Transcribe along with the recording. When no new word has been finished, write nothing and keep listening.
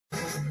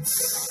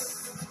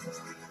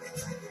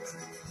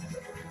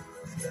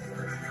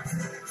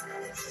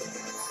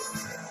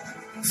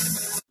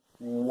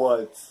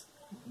What's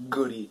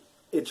goody?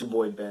 It's your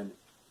boy Ben,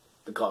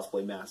 the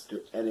cosplay master,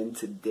 and in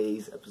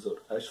today's episode,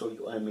 I show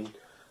you I made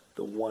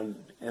the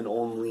one and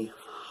only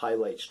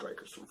Hilight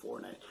strikers from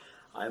Fortnite.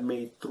 I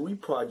made 3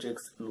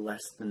 projects in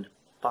less than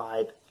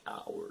 5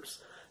 hours.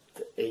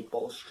 The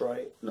 8-ball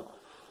strike, no,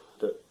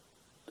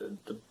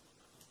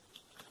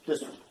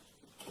 this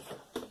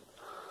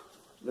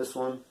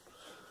one,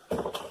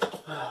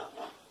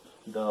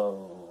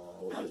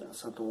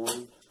 that's not the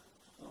one,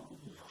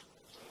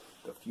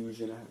 the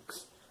Fusion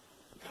X,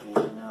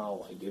 and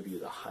now I give you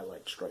the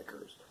Hilight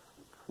strikers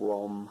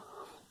from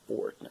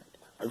Fortnite.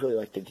 I really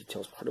like the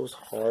details part. It was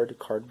hard,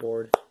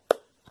 cardboard,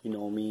 you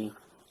know me,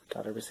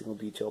 got every single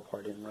detail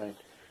part in right,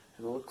 and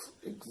it looks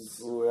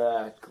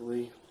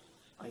exactly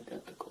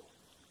identical.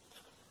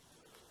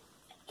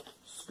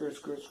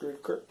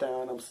 Skirt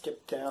down, I'm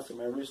skipped down, see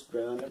my wrist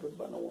down,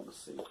 everybody don't want to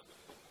see.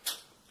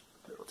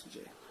 Little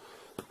TJ.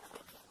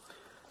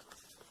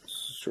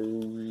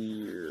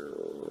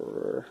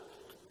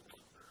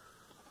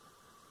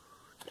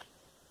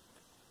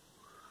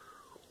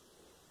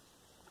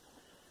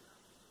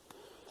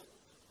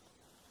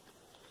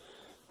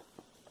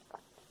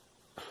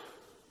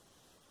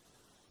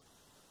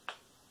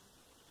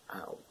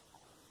 Ow.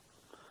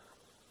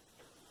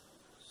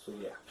 So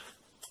yeah,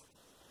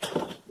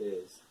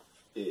 this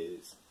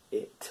is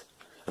it.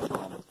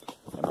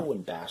 Remember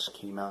when Bash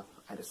came out,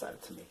 I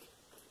decided to make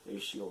a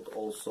shield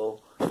also,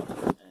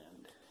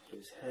 and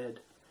his head.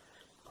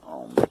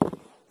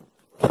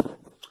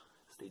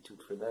 Stay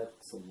tuned for that.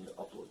 So we need to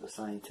upload the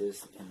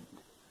scientist and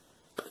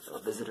the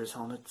visitor's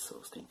helmet,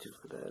 so stay tuned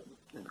for that.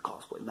 And the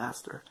cosplay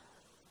master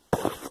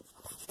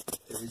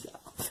is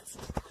out.